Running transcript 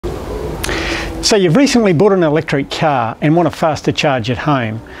So you've recently bought an electric car and want a faster charge at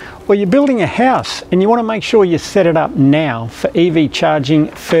home, or you're building a house and you want to make sure you set it up now for EV charging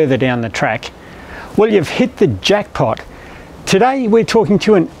further down the track. Well, you've hit the jackpot. Today we're talking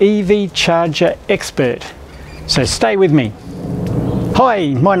to an EV charger expert, so stay with me.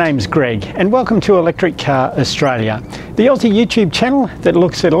 Hi, my name's Greg and welcome to Electric Car Australia, the Aussie YouTube channel that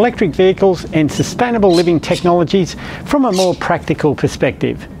looks at electric vehicles and sustainable living technologies from a more practical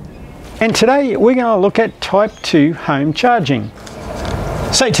perspective. And today we're going to look at Type 2 home charging.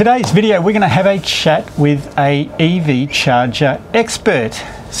 So today's video we're going to have a chat with a EV charger expert.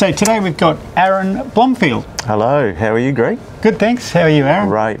 So today we've got Arran Blomfield. Hello, how are you, Greg? Good, thanks. How are you, Arran?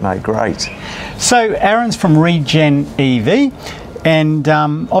 Great, mate, great. So Arran's from ReGen EV and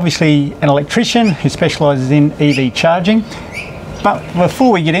obviously an electrician who specialises in EV charging. But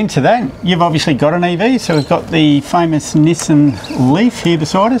before we get into that, you've obviously got an EV, so we've got the famous Nissan Leaf here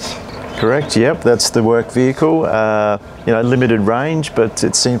beside us. Correct, yep, that's the work vehicle. You know, limited range, but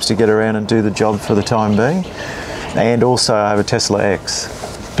it seems to get around and do the job for the time being. And also I have a Tesla X.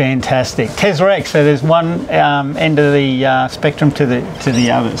 Fantastic. Tesla X, so there's one end of the spectrum to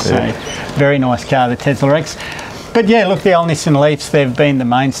the other, so yeah. Very nice car, the Tesla X. But yeah, look, the old Nissan Leafs, they've been the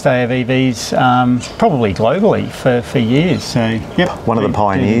mainstay of EVs probably globally for years, so yep. One of the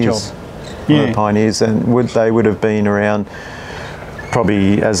pioneers. One of the pioneers, and they would have been around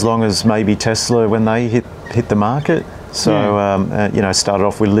probably as long as maybe Tesla when they hit the market. So you know, started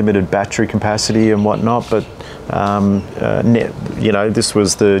off with limited battery capacity and whatnot, but you know, this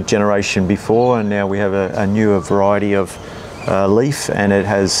was the generation before, and now we have a newer variety of Leaf, and it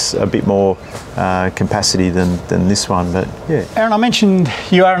has a bit more capacity than this one. But yeah, Arran, I mentioned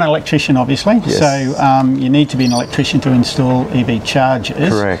you are an electrician, obviously. Yes. So you need to be an electrician to install EV chargers.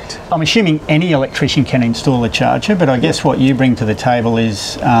 Correct. I'm assuming any electrician can install a charger, but I guess what you bring to the table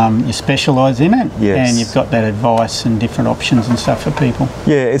is you specialise in it. Yes. And you've got that advice and different options and stuff for people.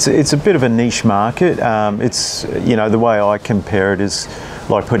 Yeah, it's a bit of a niche market. It's, you know, the way I compare it is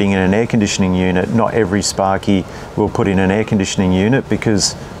like putting in an air conditioning unit. Not every Sparky will put in an air conditioning unit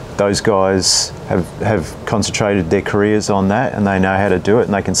because those guys have concentrated their careers on that, and they know how to do it,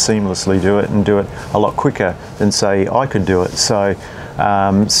 and they can seamlessly do it and do it a lot quicker than say I could do it. So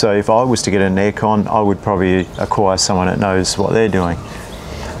so if I was to get an aircon, I would probably acquire someone that knows what they're doing.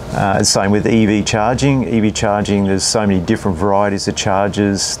 Same with EV charging. EV charging, there's so many different varieties of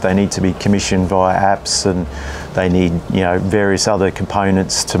chargers. They need to be commissioned via apps, and they need, you know, various other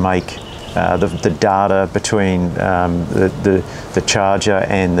components to make the data between the charger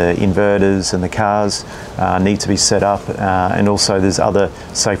and the inverters and the cars need to be set up, and also there's other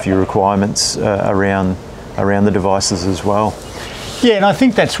safety requirements around the devices as well. Yeah, and I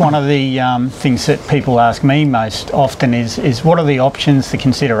think that's one of the things that people ask me most often is what are the options, the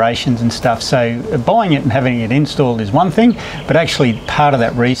considerations and stuff. So buying it and having it installed is one thing, but actually part of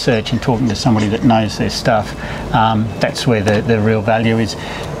that research and talking to somebody that knows their stuff, that's where the real value is.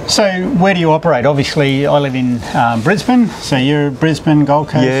 So where do you operate? Obviously I live in Brisbane, so you're Brisbane, Gold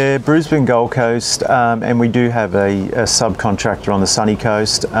Coast? Yeah, Brisbane, Gold Coast, and we do have a subcontractor on the sunny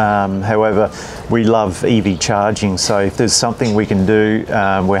coast. However, we love EV charging, so if there's something we can do,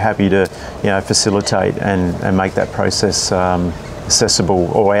 we're happy to, you know, facilitate and make that process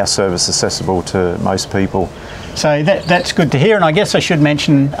accessible, or our service accessible to most people. So that's good to hear, and I guess I should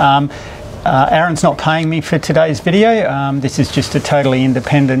mention Arran's not paying me for today's video. This is just a totally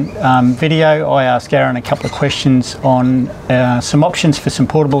independent video. I asked Arran a couple of questions on some options for some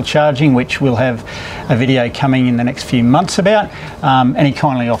portable charging, which we'll have a video coming in the next few months about, and he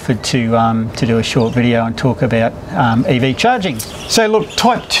kindly offered to do a short video and talk about EV charging. So look,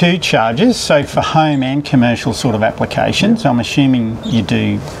 Type 2 chargers, so for home and commercial sort of applications, I'm assuming you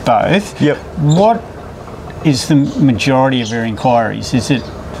do both. Yep. What is the majority of your inquiries? Is it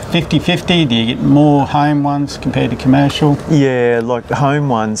 50-50? Do you get more home ones compared to commercial? Yeah, like home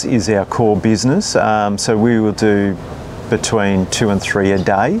ones is our core business. So we will do between 2 and 3 a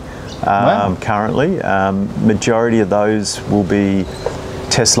day. Wow. Currently. Majority of those will be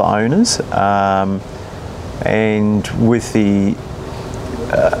Tesla owners, and with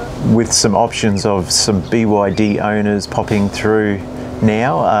some options of some BYD owners popping through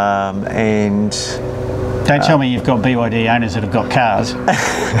now, and don't tell me you've got BYD owners that have got cars.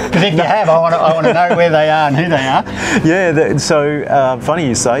 Because if you have, I want to know where they are and who they are. Yeah, so funny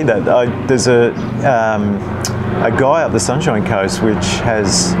you say that. There's a guy up the Sunshine Coast which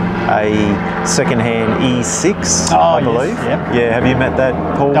has a second-hand E6, I believe. Yes, yeah, have you met that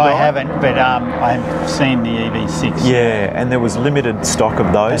Paul? No, I haven't, but I've seen the EV6. Yeah, and there was limited stock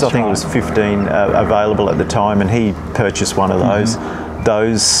of those. I think it was 15 available at the time, and he purchased one of those.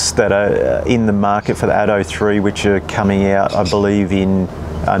 those that are in the market for the Atto 3, which are coming out, I believe, in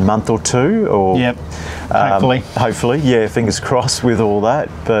a month or two, or yep, hopefully, yeah, fingers crossed with all that.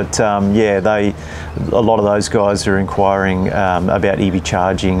 But yeah, a lot of those guys are inquiring about EV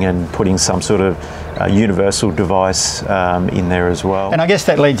charging and putting some sort of universal device in there as well. And I guess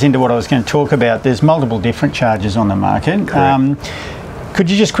that leads into what I was going to talk about. There's multiple different chargers on the market. Could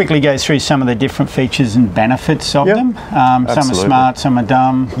you just quickly go through some of the different features and benefits of them? Some are smart, some are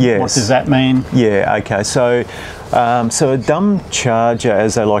dumb. Yes. What does that mean? Yeah, okay. So a dumb charger,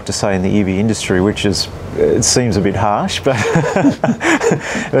 as they like to say in the EV industry, which is, it seems a bit harsh, but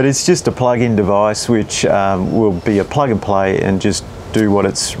but it's just a plug-in device which will be a plug and play and just do what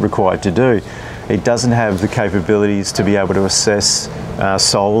it's required to do. It doesn't have the capabilities to be able to assess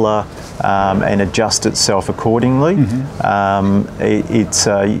solar and adjust itself accordingly. You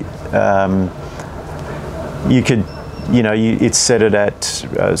could, it's set it at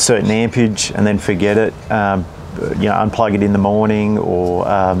a certain ampage and then forget it. Unplug it in the morning, or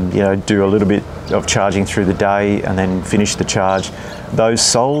do a little bit of charging through the day and then finish the charge. Those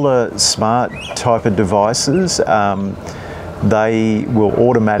solar smart type of devices, they will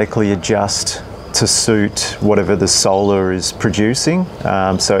automatically adjust to suit whatever the solar is producing.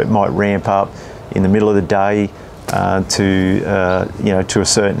 So it might ramp up in the middle of the day to a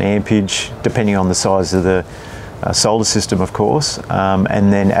certain ampage, depending on the size of the solar system, of course.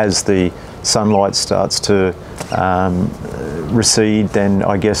 And then as the sunlight starts to recede, then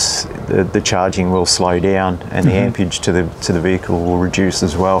I guess the charging will slow down, and the ampage to the vehicle will reduce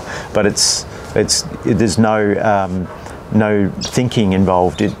as well. But there's no thinking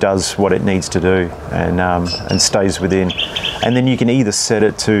involved. It does what it needs to do and stays within. And then you can either set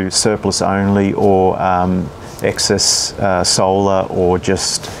it to surplus only, or excess solar, or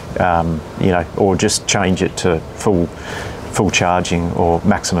just change it to full charging or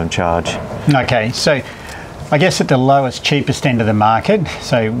maximum charge. Okay, so I guess at the lowest, cheapest end of the market,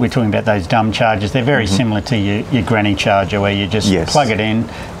 so we're talking about those dumb chargers, they're very similar to your granny charger, where you just plug it in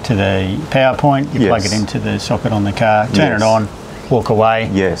to the power point, you plug it into the socket on the car, turn it on, walk away,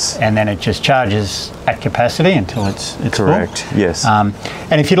 and then it just charges at capacity until it's correct full. Yes. And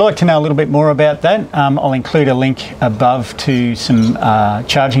if you'd like to know a little bit more about that, I'll include a link above to some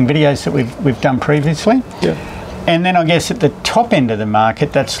charging videos that we've done previously. And then I guess at the top end of the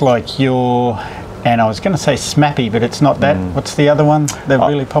market, that's like your, and I was going to say Smappy, but it's not that. What's the other one? The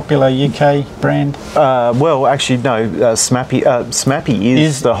really popular UK brand? Well, actually, no. Smappy. Smappy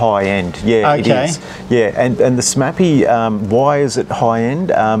is the high end. Yeah, it is. Yeah, and the Smappy. Why is it high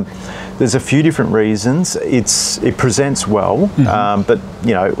end? There's a few different reasons. It presents well, but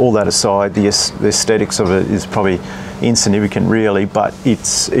all that aside, the aesthetics of it is probably insignificant, really. But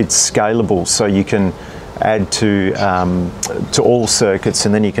it's scalable, so you can add to all circuits,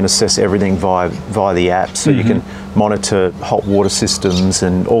 and then you can assess everything via the app, so you can monitor hot water systems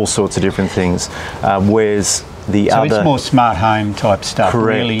and all sorts of different things, whereas the other... So it's more smart home type stuff,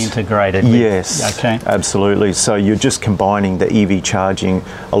 really integrated with, yes, okay, absolutely. So you're just combining the EV charging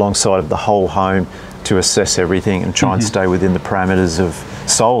alongside of the whole home to assess everything and try and stay within the parameters of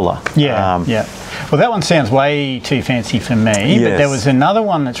solar. Well, that one sounds way too fancy for me, but there was another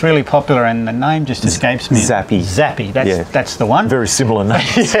one that's really popular, and the name just escapes me. Zappy, that's the one. Very similar name.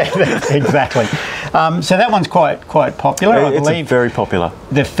 Exactly. So that one's quite popular, I believe. It's very popular.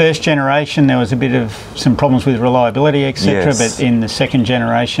 The first generation, there was a bit of some problems with reliability, etc. But in the second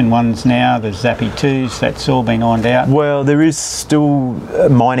generation ones now, the Zappy 2s, that's all been ironed out. Well, there is still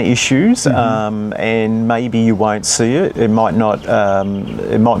minor issues, and maybe you won't see it. It might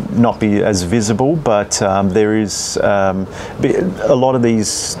not be as visible, but there is a lot of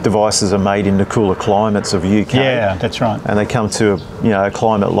these devices are made in the cooler climates of UK. Yeah, that's right. And they come to a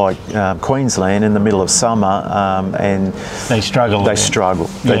climate like Queensland in the middle of summer, and they struggle. They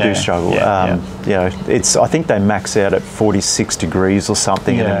do struggle. I think they max out at 46 degrees or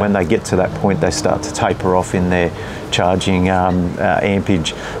something, and then when they get to that point, they start to taper off in their charging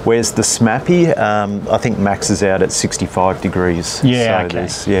ampage. Whereas the Smappy, I think maxes out at 65 degrees.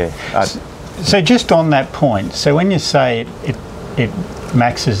 So just on that point, so when you say it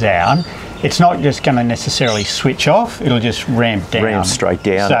maxes out, it's not just going to necessarily switch off, it'll just ramp down. Ramp straight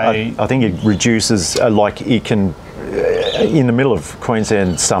down. So I think it reduces, like it can, in the middle of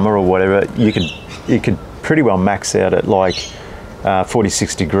Queensland summer or whatever, you could pretty well max out at like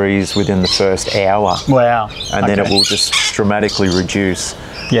 46 degrees within the first hour. Wow. And then it will just dramatically reduce.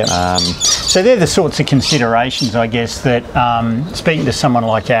 So they're the sorts of considerations, I guess, that speaking to someone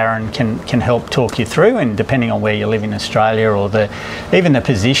like Arran can help talk you through, and depending on where you live in Australia, or even the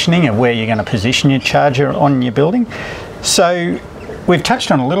positioning of where you're going to position your charger on your building. So we've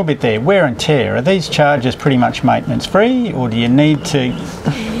touched on a little bit there, wear and tear. Are these chargers pretty much maintenance free, or do you need to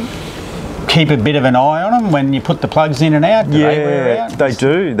keep a bit of an eye on them when you put the plugs in and out? Do they wear out? They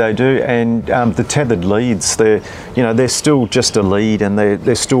do. And the tethered leads, they're still just a lead, and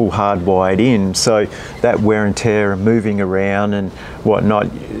they're still hardwired in. So that wear and tear and moving around and whatnot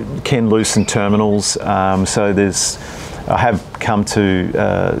can loosen terminals. So I have come to,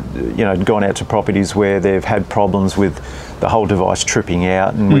 gone out to properties where they've had problems with the whole device tripping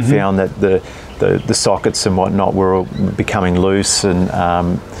out, and we found that the sockets and whatnot were becoming loose,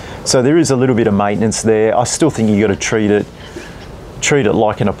 and so there is a little bit of maintenance there. I still think you got to treat it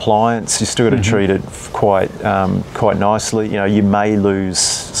like an appliance. You still got to treat it quite nicely. You may lose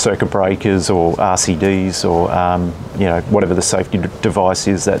circuit breakers or RCDs or whatever the safety device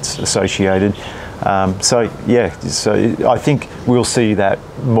is that's associated. So I think we'll see that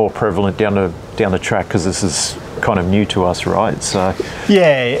more prevalent down the track, because this is kind of new to us, right? So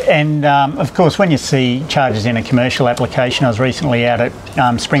yeah, and of course when you see chargers in a commercial application, I was recently out at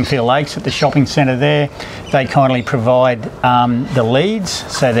Springfield Lakes at the shopping centre there. They kindly provide the leads,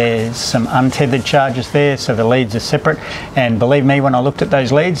 so there's some untethered chargers there, so the leads are separate, and believe me, when I looked at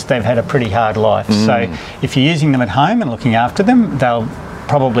those leads, they've had a pretty hard life. So if you're using them at home and looking after them, they'll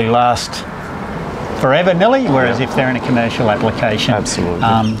probably last forever nearly, whereas if they're in a commercial application,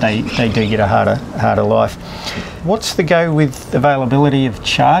 absolutely, they do get a harder life. What's the go with availability of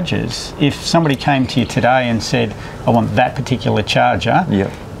chargers? If somebody came to you today and said, I want that particular charger,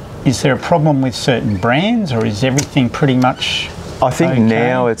 is there a problem with certain brands, or is everything pretty much I think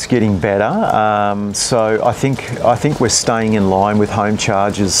now it's getting better. So I think we're staying in line with home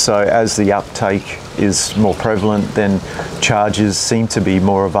chargers. So as the uptake is more prevalent, then chargers seem to be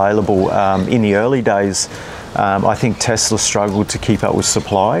more available. In the early days, I think Tesla struggled to keep up with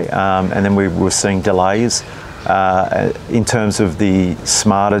supply, and then we were seeing delays. In terms of the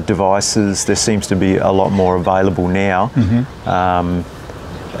smarter devices, there seems to be a lot more available now.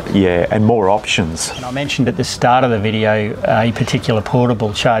 And more options. And I mentioned at the start of the video a particular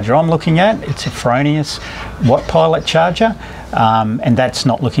portable charger I'm looking at. It's a Fronius Watt Pilot charger, and that's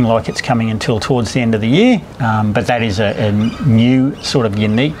not looking like it's coming until towards the end of the year, but that is a new sort of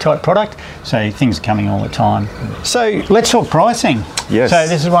unique type product, so things are coming all the time. So let's talk pricing. Yes. So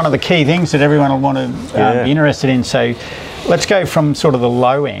this is one of the key things that everyone will want to be interested in. So let's go from sort of the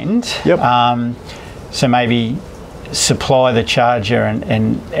low end. So maybe supply the charger,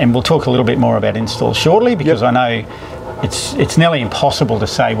 and we'll talk a little bit more about install shortly, because I know it's nearly impossible to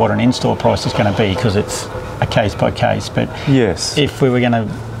say what an install price is going to be, because it's a case by case. But if we were going to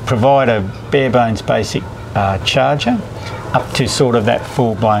provide a bare bones basic charger up to sort of that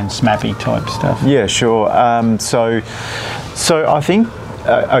full blown SMAPI type stuff. Yeah, sure. So I think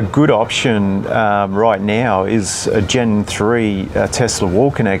a good option right now is a Gen 3 Tesla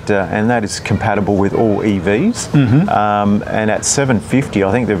wall connector, and that is compatible with all EVs. And at $750,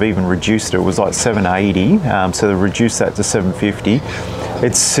 I think they've even reduced it. It was like $780, so they've reduced that to $750.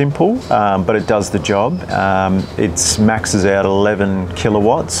 It's simple, but it does the job. It maxes out 11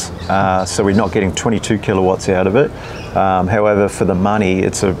 kilowatts, so we're not getting 22 kilowatts out of it. However, for the money,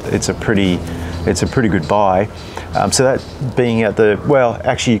 it's a pretty good buy. So that being at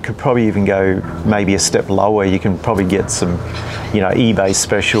actually you could probably even go maybe a step lower. You can probably get some, eBay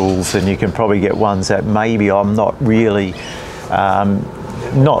specials, and you can probably get ones that maybe I'm not really, I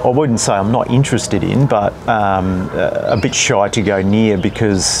wouldn't say I'm not interested in, but a bit shy to go near,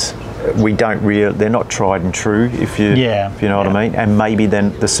 because they're not tried and true, if you know what I mean. And maybe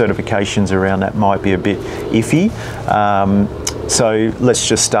then the certifications around that might be a bit iffy. So let's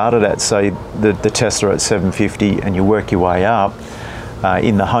just start it at, say, the Tesla at $750, and you work your way up.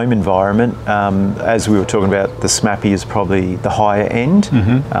 In the home environment, as we were talking about, the SMAPI is probably the higher end,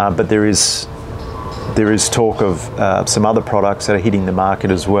 but there is talk of some other products that are hitting the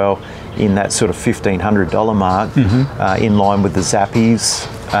market as well, in that sort of $1,500 mark, in line with the Zappies.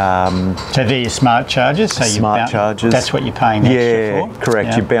 So they're your smart chargers. So smart chargers. That's what you're paying extra for. Correct.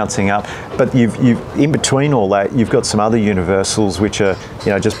 Yeah. You're bouncing up, but you've in between all that, you've got some other universals which are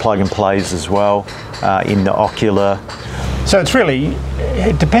just plug and plays as well, in the ocular. So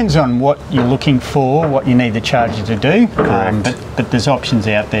it depends on what you're looking for, what you need the charger to do. Correct. But there's options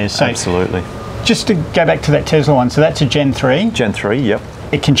out there. So absolutely. Just to go back to that Tesla one, so that's a Gen 3. Gen 3, yep.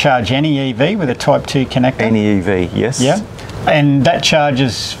 It can charge any EV with a Type 2 connector. Any EV, yes. Yeah. And that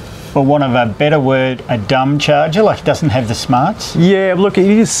charges for want of a better word, a dumb charger, like it doesn't have the smarts? Yeah, look, it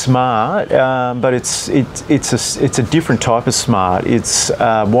is smart, but it's a different type of smart. It's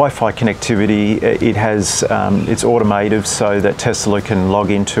Wi-Fi connectivity. It has it's automated so that Tesla can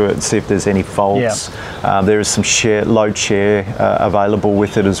log into it and see if there's any faults. Yeah. There is some load share available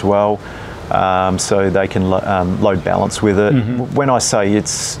with it as well. So they can load balance with it. When I say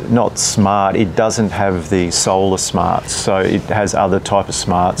it's not smart, it doesn't have the solar smarts, so it has other type of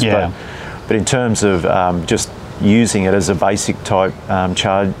smarts. Yeah. But in terms of just using it as a basic type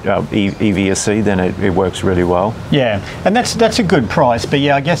EVSE, then it works really well. Yeah, and that's a good price, but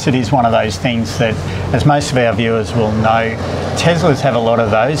yeah, I guess it is one of those things that, as most of our viewers will know, Teslas have a lot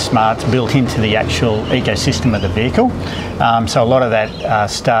of those smarts built into the actual ecosystem of the vehicle. So a lot of that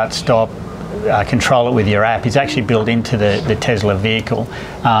start, stop, control it with your app is actually built into the Tesla vehicle.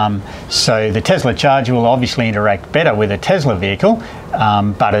 So the Tesla charger will obviously interact better with a Tesla vehicle,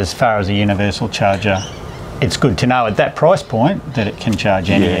 but as far as a universal charger, it's good to know at that price point that it can charge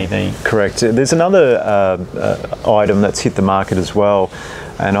any EV. Correct. There's another item that's hit the market as well,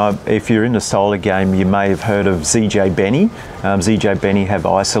 and if you're in the solar game, you may have heard of ZJ Benny. ZJ Benny have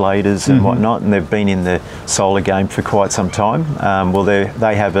isolators and whatnot, and they've been in the solar game for quite some time. Well,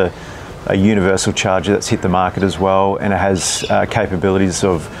 they have a universal charger that's hit the market as well, and it has capabilities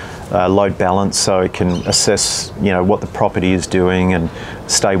of load balance, so it can assess what the property is doing and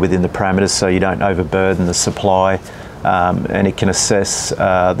stay within the parameters so you don't overburden the supply, and it can assess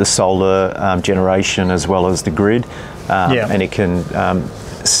the solar generation as well as the grid, and it can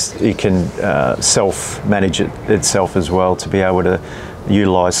self-manage itself as well to be able to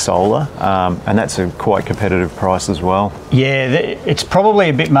utilise solar, and that's a quite competitive price as well. Yeah, it's probably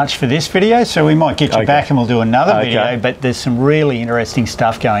a bit much for this video, so we might get you back and we'll do another video, but there's some really interesting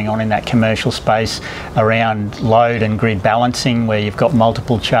stuff going on in that commercial space around load and grid balancing, where you've got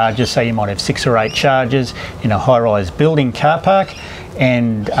multiple chargers, so you might have 6 or 8 chargers in a high-rise building car park,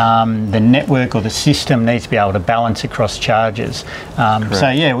 and the network or the system needs to be able to balance across chargers. So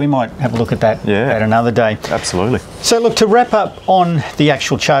yeah, we might have a look at that at another day. Absolutely. So look, to wrap up on the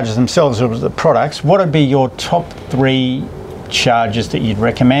actual chargers themselves or the products, what would be your top 3 chargers that you'd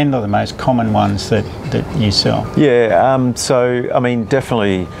recommend, or the most common ones that you sell? Yeah, so I mean,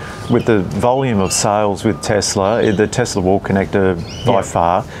 definitely with the volume of sales with Tesla, the Tesla wall connector by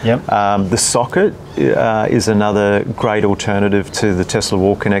far. The socket is another great alternative to the Tesla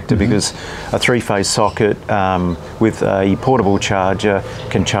wall connector, because a 3-phase socket with a portable charger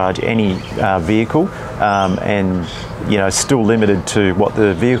can charge any vehicle, and still limited to what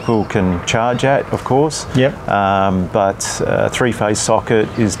the vehicle can charge at, of course. But a 3-phase socket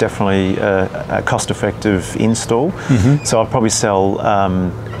is definitely a cost-effective install. So I'll probably sell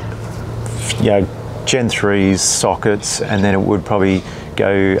Gen 3's sockets, and then it would probably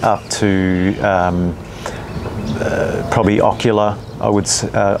go up to probably ocular. I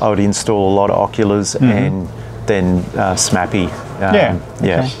would install a lot of oculars, and then SMAPI.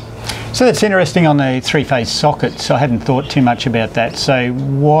 Okay. So that's interesting on the 3-phase sockets. I hadn't thought too much about that. So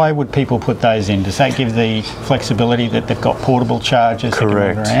why would people put those in? Does that give the flexibility that they've got portable chargers that can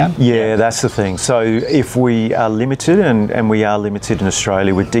move around? Yeah, that's the thing. So if we are limited, and we are limited in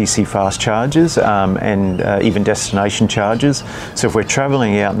Australia with DC fast chargers and even destination chargers. So if we're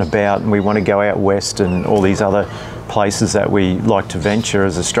travelling out and about and we want to go out west and all these other places that we like to venture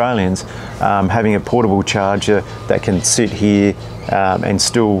as Australians, having a portable charger that can sit here and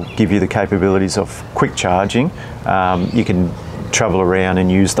still give you the capabilities of quick charging, you can travel around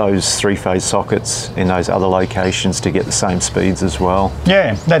and use those 3-phase sockets in those other locations to get the same speeds as well.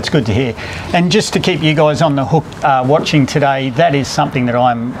 Yeah, that's good to hear. And just to keep you guys on the hook watching today, that is something that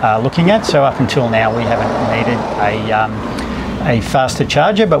I'm looking at. So up until now we haven't needed a faster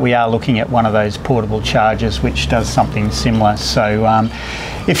charger, but we are looking at one of those portable chargers which does something similar. So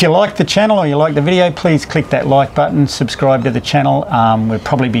if you like the channel or you like the video, please click that like button, subscribe to the channel. We'll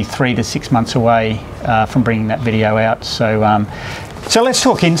probably be 3 to 6 months away from bringing that video out. So let's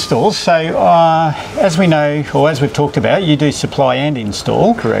talk installs. So as we know, or as we've talked about, you do supply and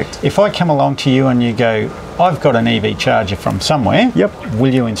install. Correct. If I come along to you and you go, I've got an EV charger from somewhere,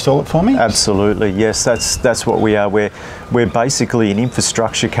 will you install it for me? Absolutely, yes, that's what we are. We're basically an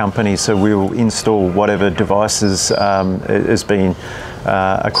infrastructure company, so we'll install whatever devices has been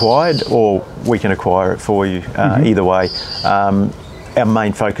acquired, or we can acquire it for you, either way. Our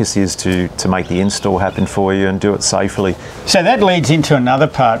main focus is to make the install happen for you and do it safely. So that leads into another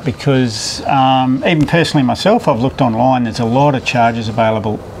part, because even personally myself, I've looked online. There's a lot of chargers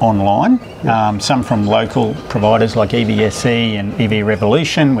available online, some from local providers like EVSE and EV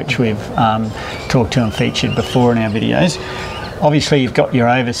Revolution, which we've talked to and featured before in our videos. Obviously you've got your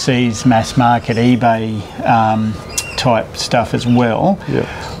overseas mass market eBay type stuff as well. Yep.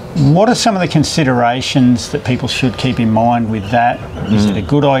 What are some of the considerations that people should keep in mind with that? Is it a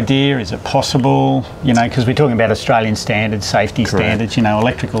good idea? Is it possible? You know, because we're talking about Australian standards, safety standards, you know,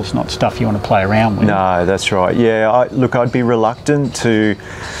 electrical's not stuff you want to play around with. No, that's right. Yeah, look, I'd be reluctant to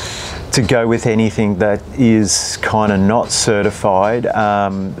go with anything that is kind of not certified.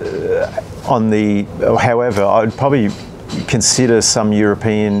 However, I'd probably consider some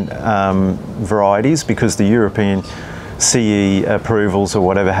European varieties, because the European CE approvals or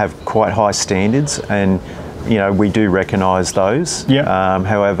whatever have quite high standards, and you know, we do recognise those. Yeah.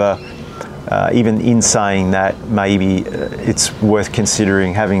 However, even in saying that, maybe it's worth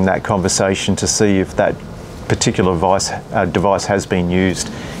considering having that conversation to see if that particular device has been used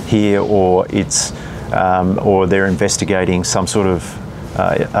here, or it's or they're investigating some sort of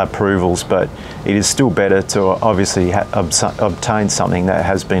approvals. But it is still better to obviously obtain something that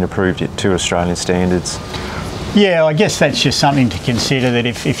has been approved to Australian standards. Yeah, I guess that's just something to consider, that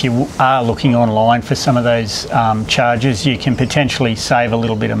if you are looking online for some of those chargers, you can potentially save a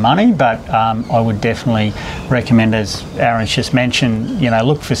little bit of money, but I would definitely recommend, as Arran's just mentioned, you know,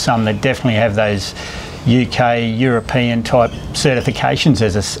 look for some that definitely have those UK, European type certifications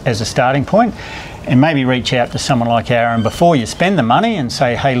as a starting point, and maybe reach out to someone like Arran before you spend the money and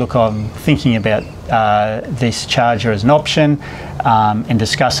say, hey, look, I'm thinking about this charger as an option, and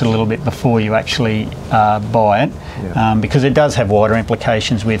discuss it a little bit before you actually buy it. Yeah. Because it does have wider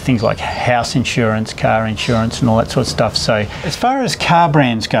implications with things like house insurance, car insurance and all that sort of stuff. So as far as car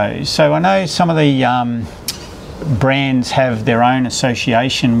brands go, so I know some of the brands have their own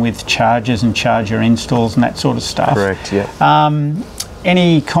association with chargers and charger installs and that sort of stuff. Correct, yeah.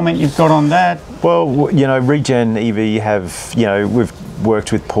 Any comment you've got on that? Well, you know, ReGen EV have, you know, we've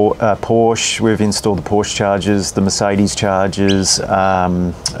worked with Porsche, we've installed the Porsche chargers, the Mercedes chargers,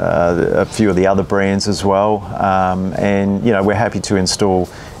 a few of the other brands as well, and, you know, we're happy to install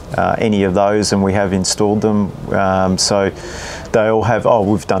any of those, and we have installed them. So they all have,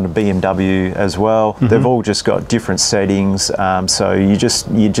 we've done a BMW as well. Mm-hmm. They've all just got different settings, so you just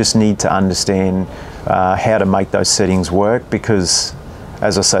need to understand how to make those settings work, because,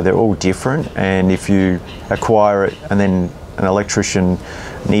 as I say, they're all different, and if you acquire it and then an electrician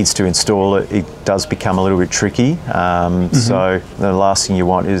needs to install it, it does become a little bit tricky. So the last thing you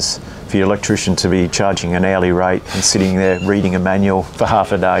want is for your electrician to be charging an hourly rate and sitting there reading a manual for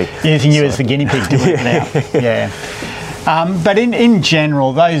half a day. Using you as the guinea pig to work it out. Yeah. But in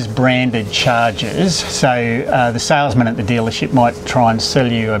general, those branded chargers, so the salesman at the dealership might try and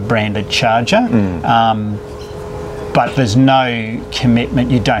sell you a branded charger, but there's no commitment.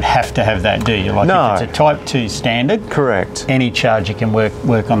 You don't have to have that, do you? Like, no. If it's a Type 2 standard, correct, any charger can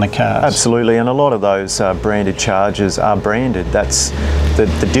work on the cars. Absolutely, and a lot of those branded chargers are branded. That's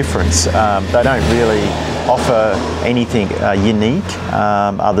the difference. They don't really offer anything unique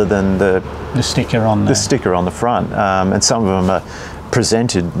other than the sticker on the front, and some of them are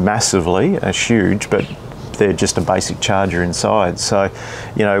presented massively, huge, but they're just a basic charger inside. So,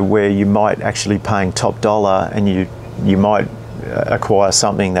 you know, where you might actually paying top dollar, and you might acquire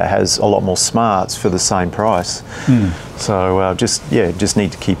something that has a lot more smarts for the same price. So just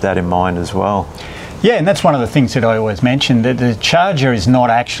need to keep that in mind as well. Yeah, and that's one of the things that I always mention, that the charger is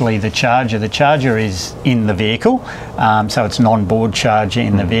not actually the charger. The charger is in the vehicle, so it's an onboard charger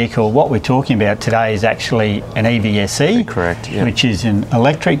in the vehicle. What we're talking about today is actually an EVSE, correct, yeah, which is an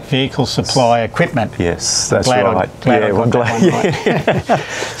electric vehicle supply equipment. Yes, that's right.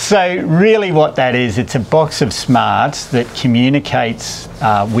 So really what that is, it's a box of smarts that communicates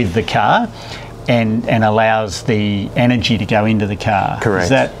with the car and allows the energy to go into the car. Correct. Is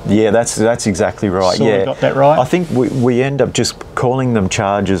that? Yeah, that's exactly right. Yeah, got that right. I think we end up just calling them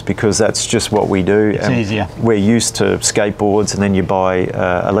chargers because that's just what we do. It's easier. We're used to skateboards, and then you buy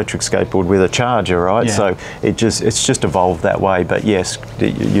electric skateboard with a charger, right? Yeah. So it's just evolved that way. But yes,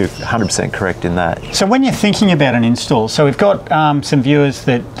 you're 100% correct in that. So when you're thinking about an install, so we've got some viewers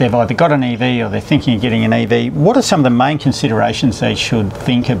that they've either got an EV or they're thinking of getting an EV. What are some of the main considerations they should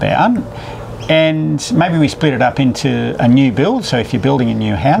think about? And maybe we split it up into a new build. So if you're building a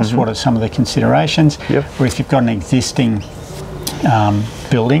new house, what are some of the considerations? Yep. Or if you've got an existing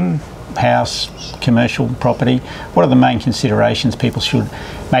building, house, commercial property, what are the main considerations people should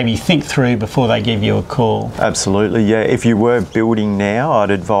maybe think through before they give you a call? Absolutely, yeah. If you were building now,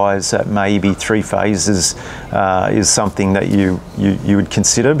 I'd advise that maybe 3 phases is something that you would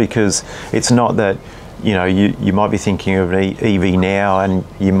consider, because it's not that you know, you might be thinking of an EV now, and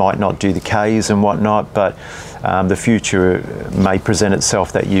you might not do the Ks and whatnot, but the future may present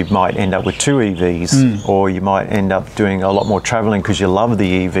itself that you might end up with 2 EVs, or you might end up doing a lot more travelling because you love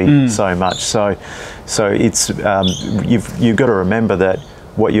the EV so much. So it's you've got to remember that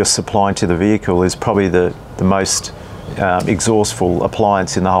what you're supplying to the vehicle is probably the most exhaustful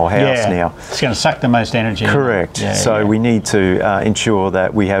appliance in the whole house now. It's going to suck the most energy. Correct. We need to ensure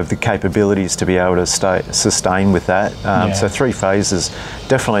that we have the capabilities to be able to sustain with that. So 3 phases,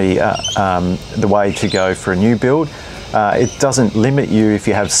 definitely the way to go for a new build. It doesn't limit you if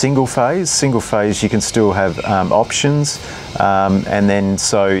you have single phase. Single phase, you can still have options. And then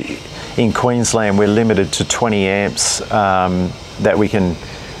so in Queensland, we're limited to 20 amps that we can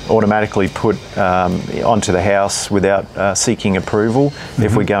automatically put onto the house without seeking approval.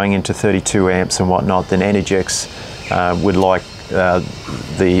 If we're going into 32 amps and whatnot, then Energex would like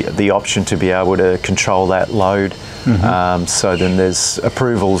the option to be able to control that load. So then there's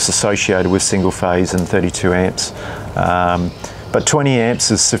approvals associated with single phase and 32 amps. But 20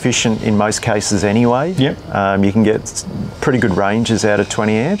 amps is sufficient in most cases anyway. You can get pretty good ranges out of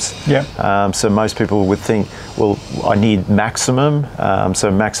 20 amps. So most people would think, well, I need maximum.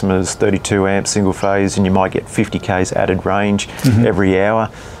 So maximum is 32 amps single phase, and you might get 50 Ks added range every hour.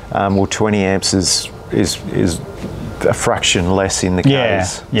 Well, 20 amps is a fraction less in the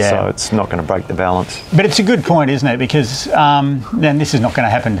case, so it's not going to break the balance. But it's a good point, isn't it? Because then this is not going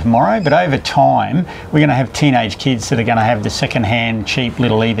to happen tomorrow, but over time we're going to have teenage kids that are going to have the second-hand cheap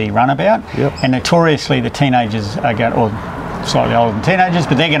little EV runabout, and notoriously the teenagers are going, or slightly older than teenagers,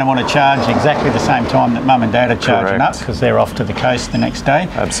 but they're going to want to charge exactly the same time that mum and dad are charging up, because they're off to the coast the next day.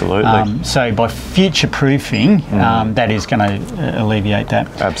 Absolutely. So by future-proofing, that is going to alleviate that.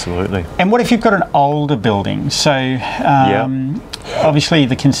 Absolutely. And what if you've got an older building? So obviously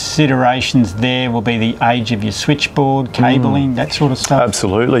the considerations there will be the age of your switchboard, cabling, that sort of stuff.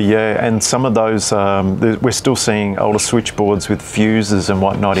 Absolutely, yeah. And some of those, we're still seeing older switchboards with fuses and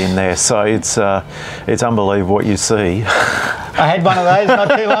whatnot in there. So it's unbelievable what you see. I had one of those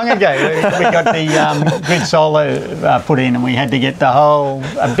not too long ago. We got the grid solar put in, and we had to get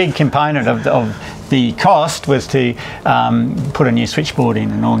a big component of the cost was to put a new switchboard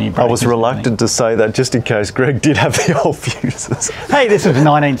in and all new breakers. I was reluctant to say that just in case Greg did have the old fuses. Hey, this was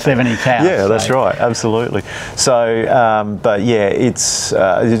 1970 cows. Yeah, that's right, absolutely. So, but yeah, it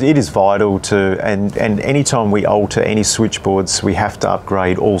is vital to, and any time we alter any switchboards, we have to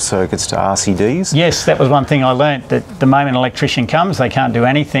upgrade all circuits to RCDs. Yes, that was one thing I learnt, that the moment an electrician comes, they can't do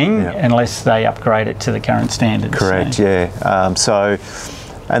anything unless they upgrade it to the current standards. Correct, so.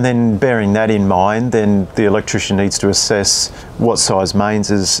 And then bearing that in mind, then the electrician needs to assess what size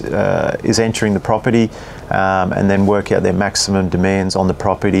mains is entering the property, and then work out their maximum demands on the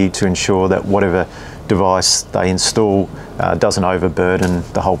property to ensure that whatever device they install doesn't overburden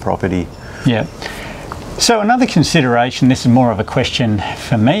the whole property. So another consideration, this is more of a question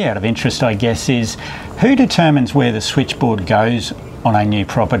for me out of interest, I guess, is who determines where the switchboard goes on a new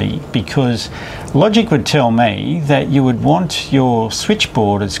property? Because logic would tell me that you would want your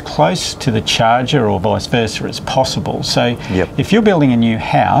switchboard as close to the charger or vice versa as possible. So if you're building a new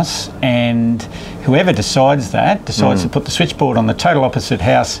house and whoever decides to put the switchboard on the total opposite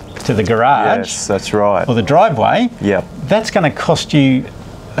house to the garage, that's right, or the driveway, that's going to cost you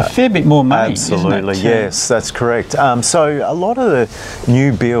a fair bit more money. Absolutely, isn't it? yes, that's correct. So a lot of the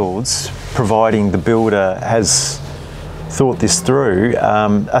new builds, providing the builder has thought this through,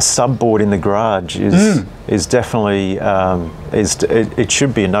 a subboard in the garage is definitely it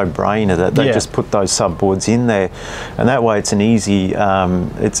should be a no-brainer that they just put those subboards in there, and that way it's an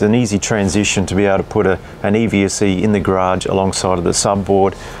easy transition to be able to put an EVSE in the garage alongside of the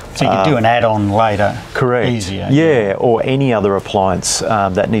subboard. So you can do an add-on later. Correct. Easier. Or any other appliance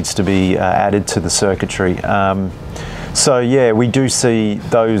that needs to be added to the circuitry. So yeah, we do see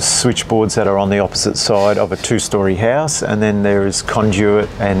those switchboards that are on the opposite side of a 2-storey house, and then there is conduit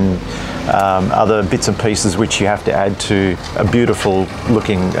and other bits and pieces which you have to add to a beautiful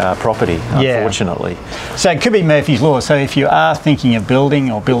looking property, unfortunately. So it could be Murphy's Law. So if you are thinking of building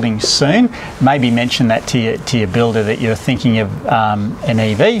or building soon, maybe mention that to your builder that you're thinking of an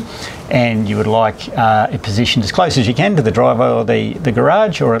EV, and you would like it positioned as close as you can to the driveway or the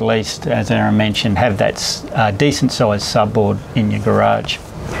garage, or at least, as Arran mentioned, have that decent sized subboard in your garage.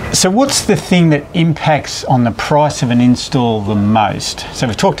 So what's the thing that impacts on the price of an install the most? So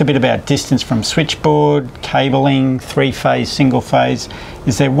we've talked a bit about distance from switchboard, cabling, 3-phase, single phase.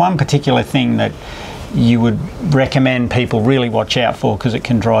 Is there one particular thing that you would recommend people really watch out for because it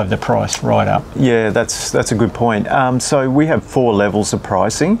can drive the price right up? Yeah, that's a good point. So we have 4 levels of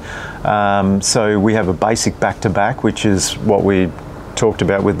pricing. So we have a basic back-to-back, which is what we talked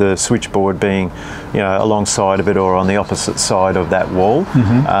about with the switchboard being, alongside of it or on the opposite side of that wall.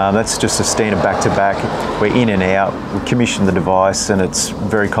 That's just a standard back-to-back. We're in and out, we commission the device, and it's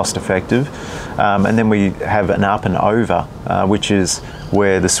very cost effective. And then we have an up and over, which is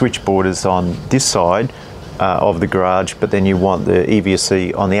where the switchboard is on this side of the garage, but then you want the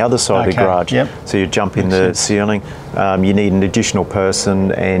EVSE on the other side of the garage. So you jump in the ceiling. You need an additional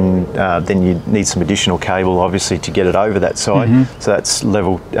person, and then you need some additional cable, obviously, to get it over that side. So that's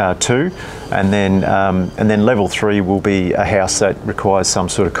level 2, and then level 3 will be a house that requires some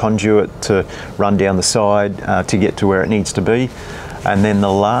sort of conduit to run down the side to get to where it needs to be. And then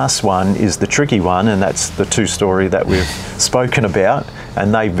the last one is the tricky one, and that's the 2-story that we've spoken about.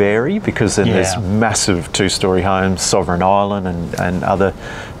 And they vary because then there's massive 2-story homes, Sovereign Island and other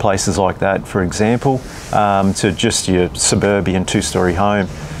places like that, for example, to just your suburban 2-story home,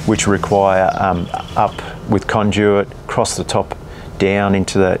 which require up with conduit, across the top, down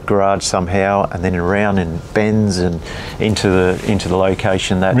into that garage somehow, and then around and bends and into the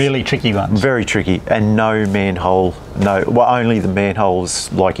location. That's really tricky ones. Very tricky, and no manhole. Only the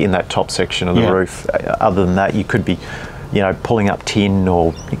manholes like in that top section of the roof. Other than that, you could be, pulling up tin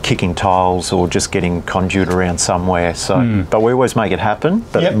or kicking tiles or just getting conduit around somewhere. So, but we always make it happen,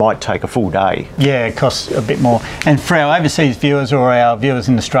 but it might take a full day. Yeah, it costs a bit more. And for our overseas viewers or our viewers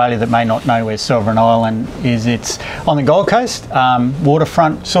in Australia that may not know where Sovereign Island is, it's on the Gold Coast,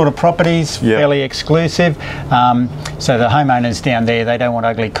 waterfront sort of properties, fairly exclusive. So the homeowners down there, they don't want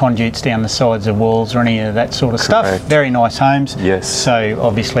ugly conduits down the sides of walls or any of that sort of stuff. Very nice homes. Yes. So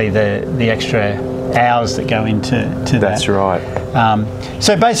obviously the extra hours that go into that. That's right.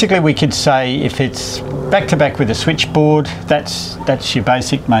 So basically we could say if it's back-to-back with a switchboard, that's your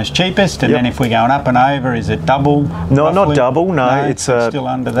basic, most cheapest, and then if we're going up and over, is it double? No, roughly? not double, no. It's still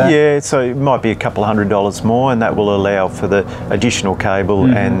under that? Yeah, so it might be a couple $100 more, and that will allow for the additional cable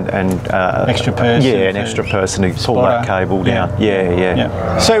and extra person. Yeah, an extra person to pull that cable down.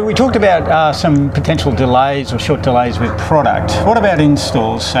 Yeah. So we talked about some potential delays or short delays with product. What about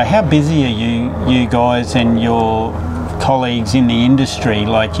installs? So how busy are you guys and your colleagues in the industry?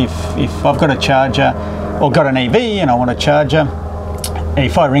 Like if I've got a charger or got an EV and I want a charger,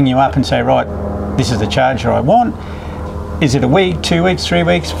 if I ring you up and say, right, this is the charger I want, is it a week, 2 weeks, 3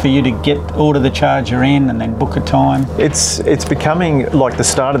 weeks for you to order the charger in and then book a time? It's becoming like the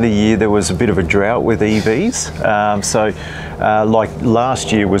start of the year. There was a bit of a drought with EVs, like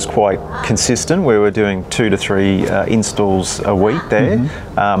last year was quite consistent. We were doing 2 to 3 installs a week there,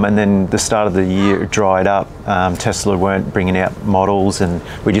 and then the start of the year it dried up. Tesla weren't bringing out models, and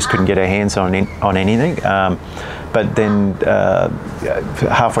we just couldn't get our hands on anything. But then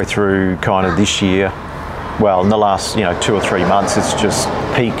halfway through kind of this year, well, in the last 2 or 3 months, it's just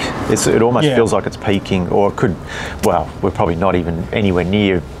peak. It almost feels like it's peaking, or it could. Well, we're probably not even anywhere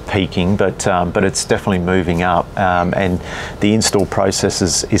near peaking, but it's definitely moving up, and the install process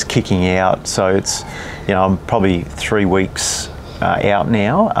is kicking out. So it's, I'm probably 3 weeks out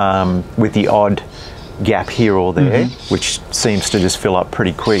now, with the odd gap here or there, which seems to just fill up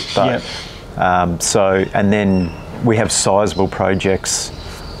pretty quick. But and then we have sizable projects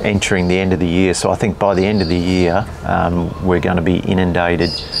entering the end of the year, so I think by the end of the year we're going to be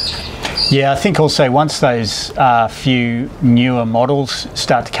inundated. Yeah, I think also once those few newer models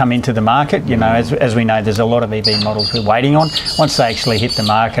start to come into the market, as we know, there's a lot of EV models we're waiting on. Once they actually hit the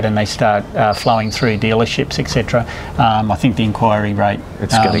market and they start flowing through dealerships, etc., I think the inquiry rate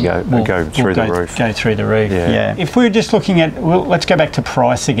it's going to go through the roof. Go through the roof. Yeah. If we're just looking at, let's go back to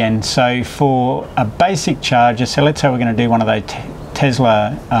price again. So for a basic charger, so let's say we're going to do one of those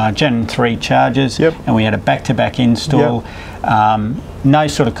Tesla Gen 3 chargers, and we had a back-to-back install, no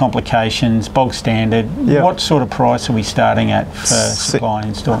sort of complications, bog standard. What sort of price are we starting at for supply and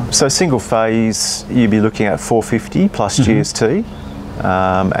install? So single phase, you'd be looking at $450 plus GST,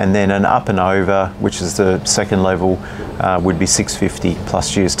 and then an up and over, which is the second level, would be $650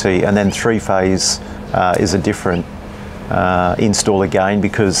 plus GST, and then 3-phase is a different install again,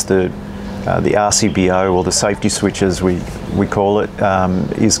 because the RCBO, or the safety switches we call it,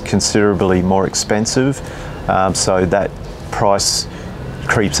 is considerably more expensive, so that price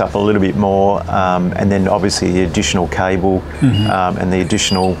creeps up a little bit more, and then obviously the additional cable and the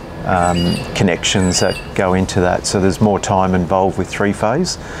additional connections that go into that. So there's more time involved with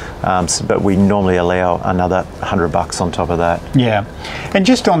three-phase, but we normally allow another $100 on top of that. Yeah, and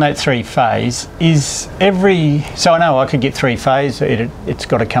just on that three-phase, so I know I could get three-phase, it's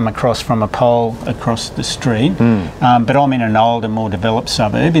got to come across from a pole across the street, but I'm in an older, more developed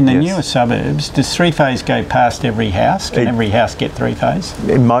suburb. In the newer suburbs, does three-phase go past every house? Can every house get three-phase?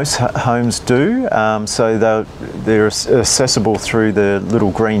 Most homes do, so they're accessible through the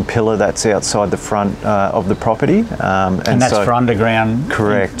little green pillar that's outside the front of the property. And that's for underground?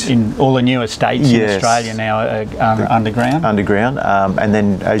 Correct. In all the new estates in Australia now are underground? Underground, and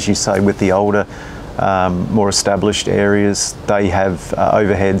then as you say, with the older, more established areas, they have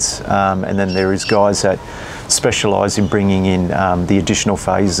overheads, and then there is guys that specialise in bringing in the additional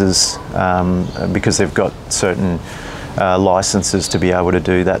phases because they've got certain licences to be able to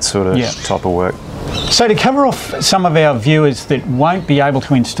do that sort of type of work. So to cover off some of our viewers that won't be able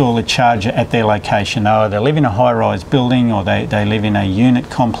to install a charger at their location, they either live in a high-rise building or they live in a unit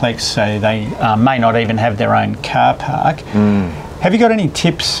complex, so they may not even have their own car park. Have you got any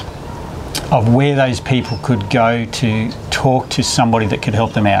tips of where those people could go to talk to somebody that could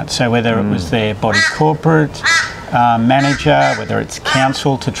help them out? So whether it was their body corporate manager, whether it's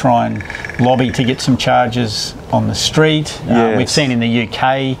council to try and lobby to get some chargers on the street. We've seen in the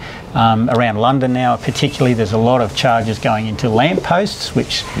UK, around London now particularly, there's a lot of chargers going into lampposts,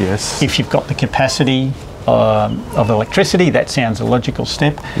 which if you've got the capacity of electricity, that sounds a logical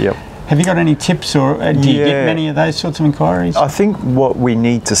step. Have you got any tips, or do you get many of those sorts of inquiries? I think what we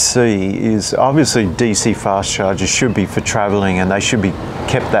need to see is, obviously DC fast chargers should be for travelling and they should be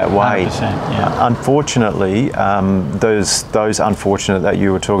kept that way. 100%, unfortunately, those unfortunate that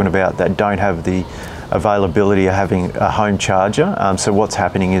you were talking about that don't have the availability of having a home charger. So what's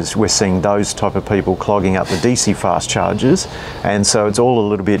happening is we're seeing those type of people clogging up the DC fast chargers, and so it's all a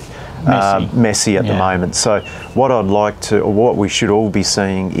little bit messy at the moment. So what I'd like to, or what we should all be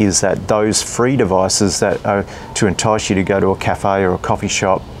seeing, is that those free devices that are to entice you to go to a cafe or a coffee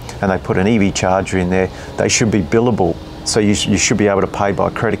shop and they put an EV charger in there, they should be billable. So you should be able to pay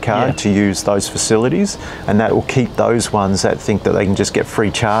by credit card to use those facilities, and that will keep those ones that think that they can just get free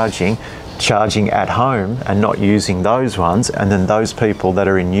charging at home and not using those ones, and then those people that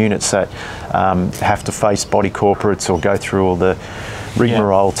are in units that have to face body corporates or go through all the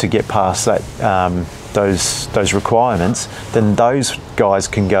rigmarole to get past that those requirements, then those guys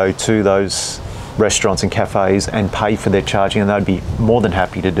can go to those restaurants and cafes and pay for their charging, and they'd be more than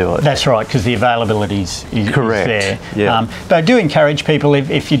happy to do it. That's right, because the availability is there. But I do encourage people,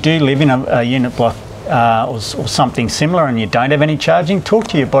 if you do live in a unit block or something similar and you don't have any charging, talk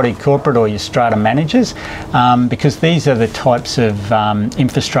to your body corporate or your strata managers, because these are the types of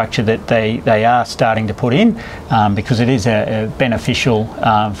infrastructure that they are starting to put in, because it is beneficial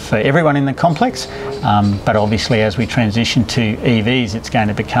for everyone in the complex, but obviously as we transition to EVs, it's going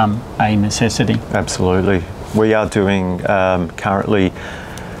to become a necessity. Absolutely. We are doing currently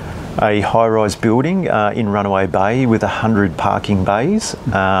a high-rise building in Runaway Bay with 100 parking bays,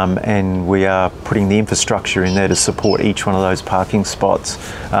 and we are putting the infrastructure in there to support each one of those parking spots,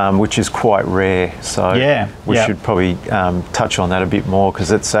 which is quite rare. So we should probably touch on that a bit more,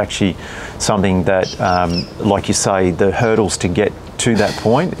 because it's actually something that, like you say, the hurdles to get to that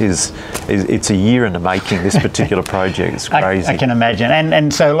point it's a year in the making, this particular project. It's crazy. I can imagine.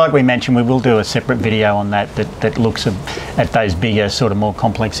 And so like we mentioned, we will do a separate video on that looks at those bigger, sort of more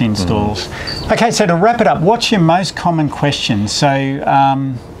complex installs. Okay, so to wrap it up, what's your most common question? So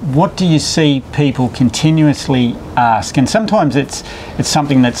what do you see people continuously ask? And sometimes it's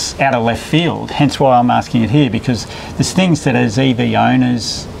something that's out of left field, hence why I'm asking it here, because there's things that as EV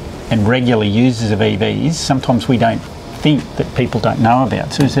owners and regular users of EVs, sometimes we don't think that people don't know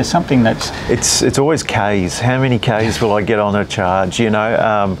about. So is there something that's... It's always Ks. How many Ks will I get on a charge? You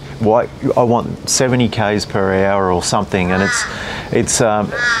know, I want 70 Ks per hour or something, and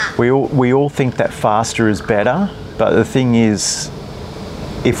we all think that faster is better, but the thing is,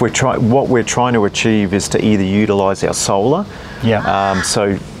 if what we're trying to achieve is to either utilise our solar.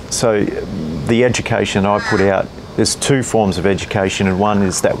 So the education I put out, there's two forms of education, and one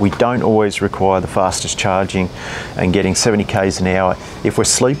is that we don't always require the fastest charging and getting 70 Ks an hour. If we're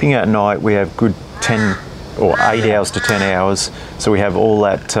sleeping at night, we have good 10 or 8 hours to 10 hours, so we have all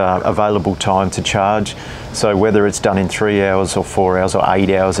that available time to charge. So whether it's done in 3 hours or 4 hours or 8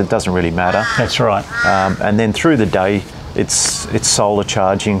 hours, it doesn't really matter. That's right. And then through the day, it's solar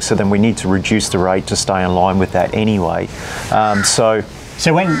charging, so then we need to reduce the rate to stay in line with that anyway.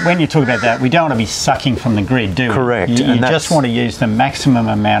 So when you talk about that, we don't want to be sucking from the grid, do we? Correct. You just want to use the maximum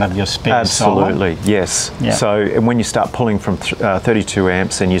amount of your spare solar. Absolutely, yes. Yeah. So and when you start pulling from 32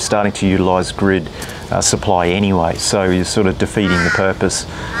 amps and you're starting to utilise grid supply anyway, so you're sort of defeating the purpose.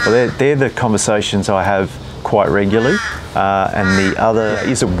 Well, they're the conversations I have quite regularly. And the other,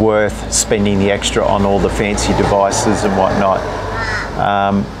 is it worth spending the extra on all the fancy devices and whatnot?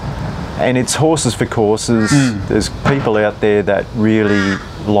 And it's horses for courses. There's people out there that really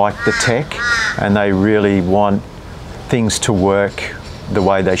like the tech and they really want things to work the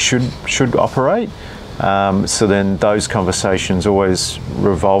way they should operate. So then those conversations always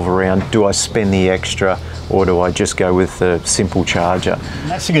revolve around, do I spend the extra or do I just go with the simple charger?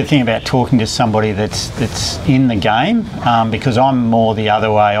 That's the good thing about talking to somebody that's in the game, because I'm more the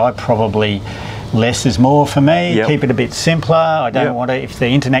other way. I probably, less is more for me. Yep. Keep it a bit simpler. I don't want to, if the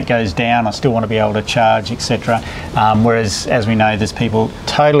internet goes down, I still want to be able to charge, etc. Whereas, as we know, there's people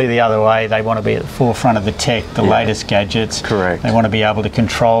totally the other way. They want to be at the forefront of the tech, the latest gadgets. Correct. They want to be able to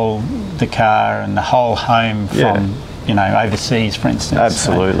control the car and the whole home from, you know, overseas, for instance.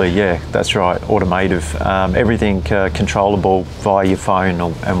 Absolutely, yeah, that's right. Automotive, everything controllable via your phone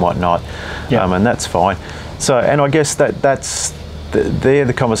and whatnot, and that's fine. So, and I guess they're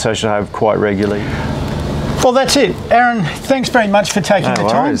the conversation I have quite regularly. Well, that's it. Arran, thanks very much for taking the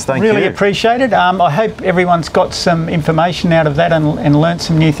time. Thank really you. Appreciate it. I hope everyone's got some information out of that and learnt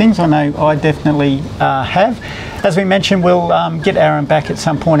some new things. I know I definitely have. As we mentioned, we'll get Arran back at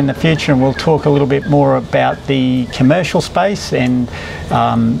some point in the future and we'll talk a little bit more about the commercial space and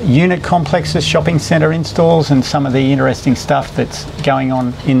unit complexes, shopping centre installs and some of the interesting stuff that's going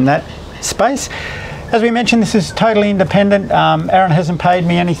on in that space. As we mentioned, this is totally independent. Arran hasn't paid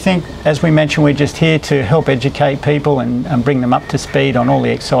me anything. As we mentioned, we're just here to help educate people and bring them up to speed on all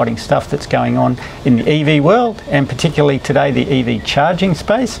the exciting stuff that's going on in the EV world, and particularly today, the EV charging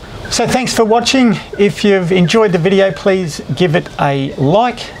space. So thanks for watching. If you've enjoyed the video, please give it a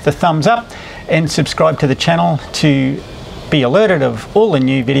like, the thumbs up, and subscribe to the channel to be alerted of all the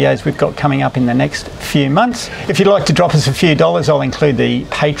new videos we've got coming up in the next few months. If you'd like to drop us a few dollars, I'll include the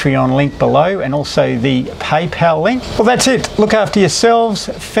Patreon link below and also the PayPal link. Well, that's it. Look after yourselves,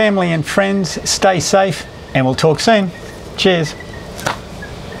 family and friends, stay safe, and we'll talk soon. Cheers.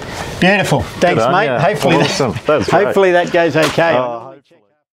 Beautiful. Thanks, mate. Yeah. Hopefully, awesome. hopefully that goes okay.